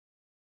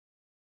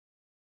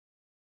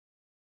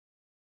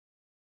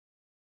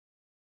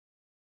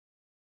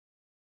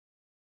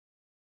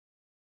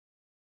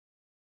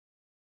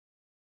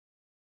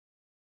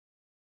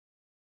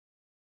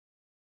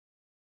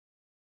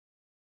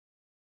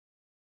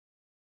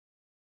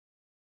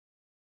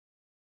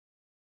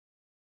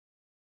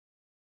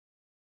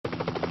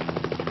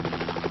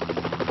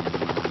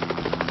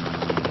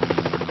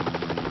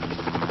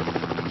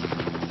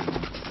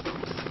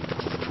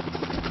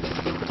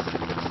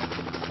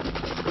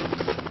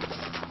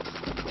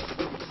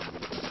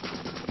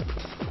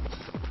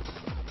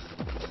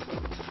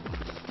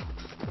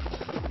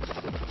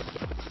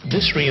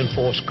This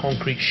reinforced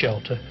concrete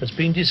shelter has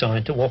been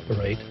designed to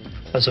operate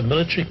as a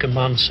military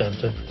command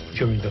centre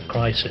during a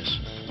crisis.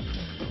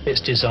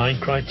 Its design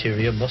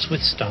criteria must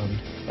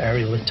withstand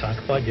aerial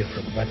attack by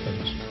different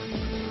weapons,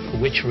 for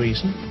which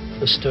reason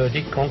the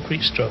sturdy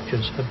concrete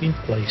structures have been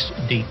placed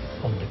deep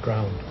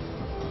underground.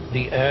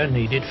 The air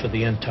needed for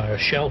the entire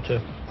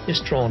shelter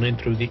is drawn in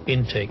through the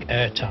intake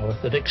air tower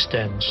that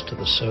extends to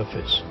the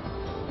surface.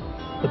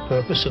 The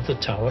purpose of the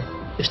tower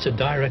is to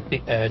direct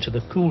the air to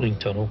the cooling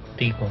tunnel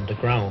deep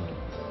underground,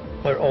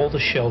 where all the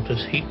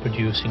shelter's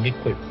heat-producing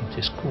equipment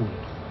is cooled.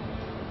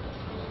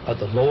 At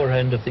the lower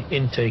end of the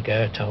intake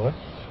air tower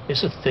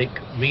is a thick,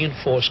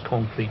 reinforced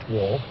concrete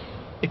wall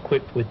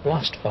equipped with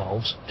blast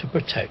valves to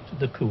protect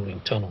the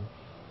cooling tunnel.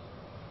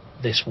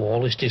 This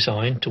wall is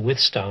designed to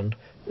withstand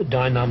the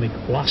dynamic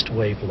blast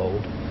wave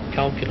load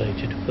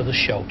calculated for the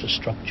shelter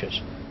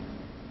structures.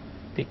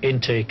 The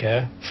intake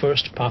air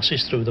first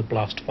passes through the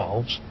blast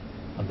valves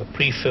and the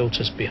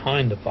pre-filters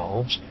behind the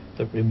valves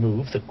that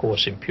remove the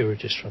coarse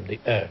impurities from the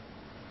air.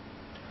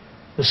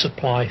 The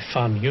supply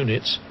fan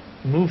units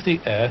move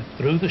the air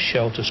through the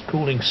shelter's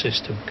cooling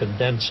system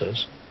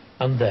condensers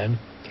and then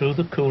through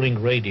the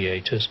cooling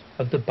radiators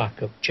of the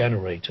backup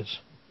generators.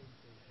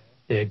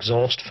 The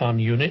exhaust fan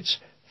units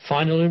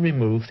finally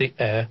remove the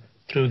air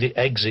through the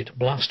exit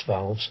blast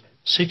valves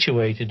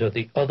situated at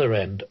the other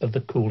end of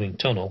the cooling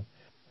tunnel.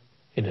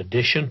 In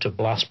addition to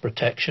blast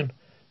protection,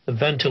 the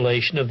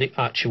ventilation of the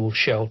actual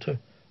shelter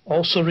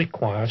also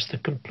requires the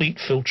complete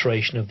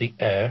filtration of the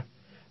air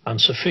and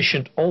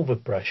sufficient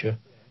overpressure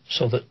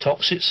so that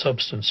toxic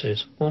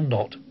substances will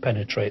not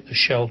penetrate the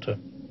shelter.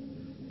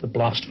 The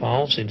blast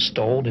valves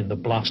installed in the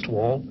blast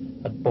wall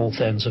at both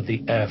ends of the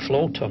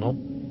airflow tunnel,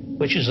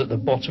 which is at the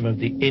bottom of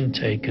the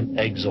intake and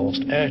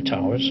exhaust air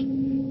towers,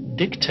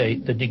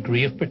 dictate the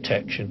degree of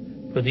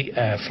protection for the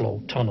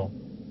airflow tunnel,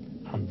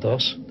 and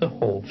thus the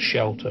whole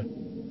shelter.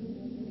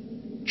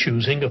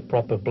 Choosing a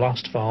proper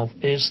blast valve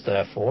is,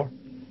 therefore,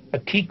 a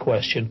key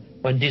question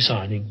when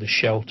designing the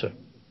shelter.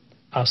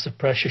 As the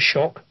pressure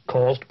shock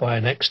caused by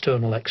an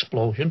external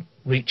explosion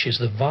reaches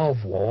the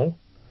valve wall,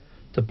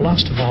 the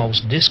blast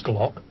valve's disc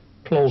lock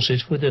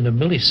closes within a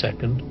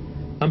millisecond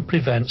and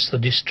prevents the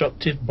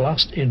destructive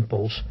blast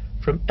impulse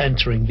from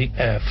entering the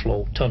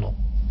airflow tunnel.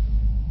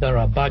 There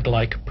are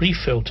bag-like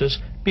pre-filters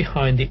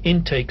behind the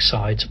intake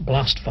side's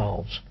blast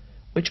valves,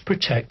 which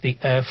protect the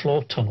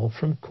airflow tunnel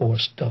from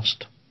coarse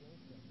dust.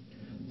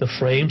 The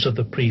frames of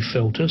the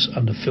pre-filters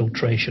and the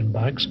filtration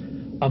bags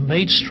are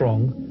made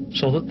strong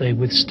so that they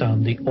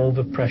withstand the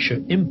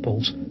overpressure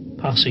impulse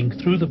passing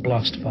through the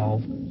blast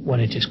valve when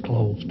it is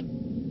closed.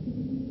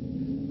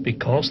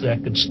 Because there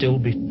can still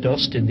be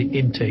dust in the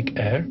intake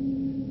air,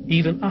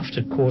 even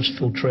after coarse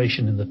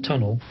filtration in the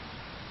tunnel,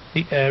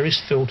 the air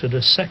is filtered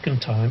a second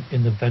time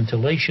in the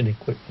ventilation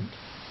equipment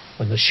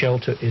when the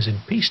shelter is in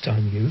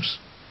peacetime use,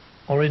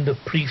 or in the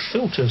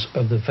pre-filters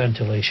of the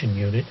ventilation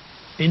unit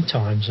in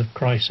times of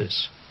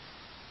crisis.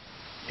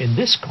 In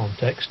this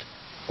context,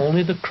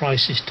 only the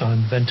crisis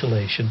time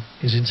ventilation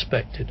is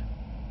inspected.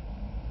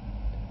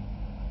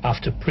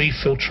 After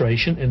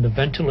pre-filtration in the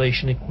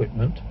ventilation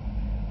equipment,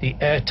 the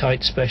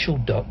airtight special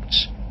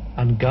ducts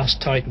and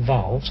gas-tight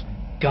valves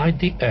guide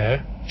the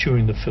air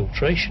during the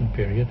filtration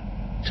period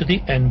to the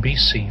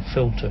NBC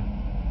filter.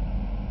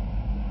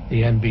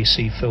 The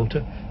NBC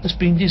filter has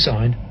been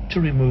designed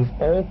to remove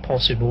all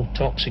possible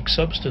toxic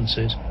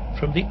substances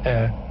from the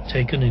air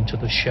taken into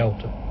the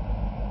shelter.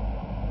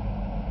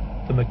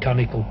 The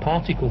mechanical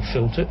particle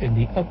filter in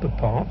the upper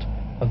part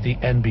of the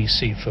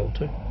NBC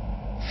filter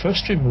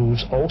first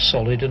removes all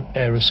solid and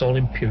aerosol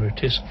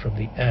impurities from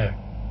the air.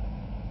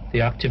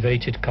 The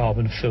activated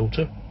carbon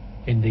filter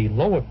in the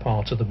lower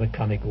part of the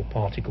mechanical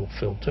particle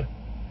filter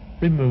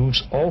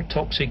removes all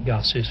toxic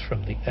gases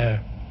from the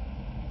air.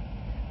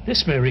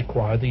 This may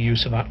require the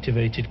use of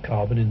activated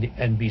carbon in the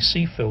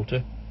NBC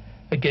filter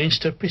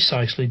against a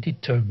precisely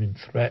determined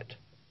threat.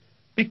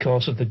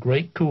 Because of the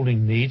great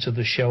cooling needs of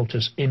the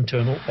shelter's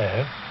internal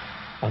air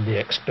and the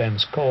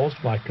expense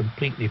caused by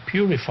completely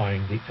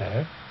purifying the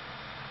air,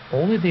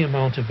 only the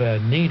amount of air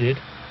needed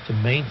to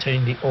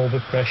maintain the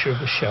overpressure of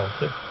the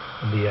shelter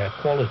and the air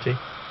quality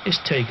is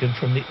taken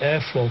from the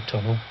airflow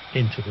tunnel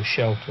into the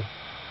shelter.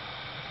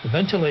 The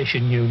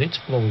ventilation unit's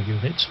blower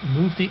units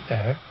move the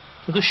air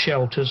to the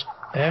shelter's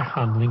air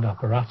handling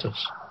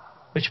apparatus,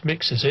 which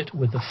mixes it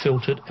with the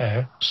filtered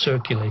air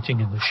circulating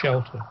in the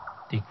shelter.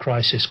 The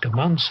crisis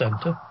command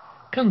center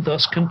can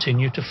thus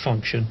continue to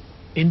function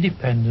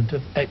independent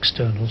of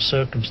external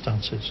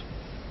circumstances.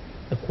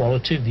 The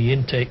quality of the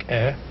intake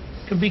air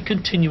can be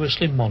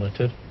continuously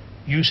monitored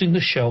using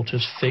the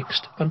shelter's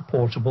fixed and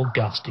portable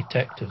gas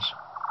detectors,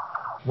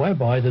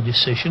 whereby the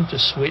decision to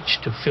switch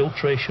to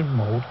filtration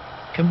mode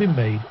can be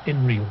made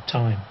in real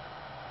time.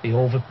 The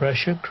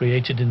overpressure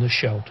created in the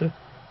shelter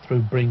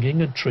through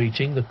bringing and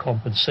treating the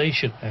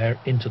compensation air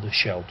into the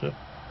shelter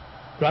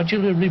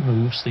gradually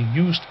removes the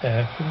used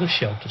air from the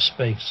shelter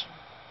space.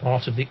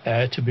 Part of the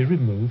air to be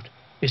removed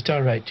is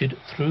directed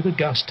through the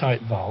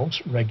gas-tight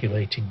valves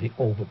regulating the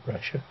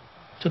overpressure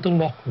to the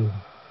lock room,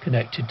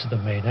 connected to the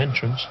main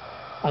entrance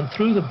and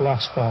through the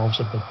blast valves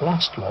of the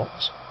blast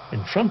locks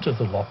in front of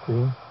the lock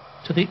room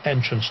to the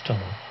entrance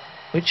tunnel,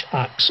 which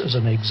acts as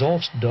an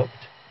exhaust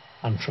duct,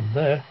 and from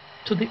there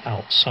to the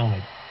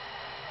outside.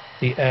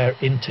 The air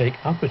intake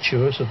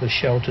apertures of the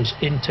shelter's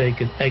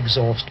intake and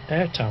exhaust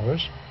air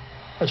towers,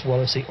 as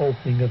well as the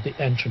opening of the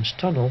entrance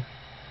tunnel,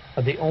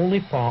 are the only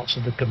parts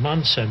of the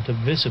command center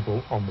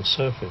visible on the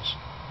surface.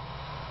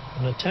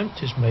 An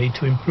attempt is made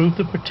to improve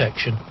the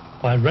protection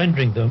by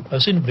rendering them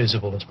as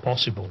invisible as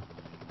possible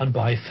and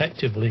by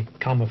effectively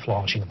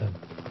camouflaging them.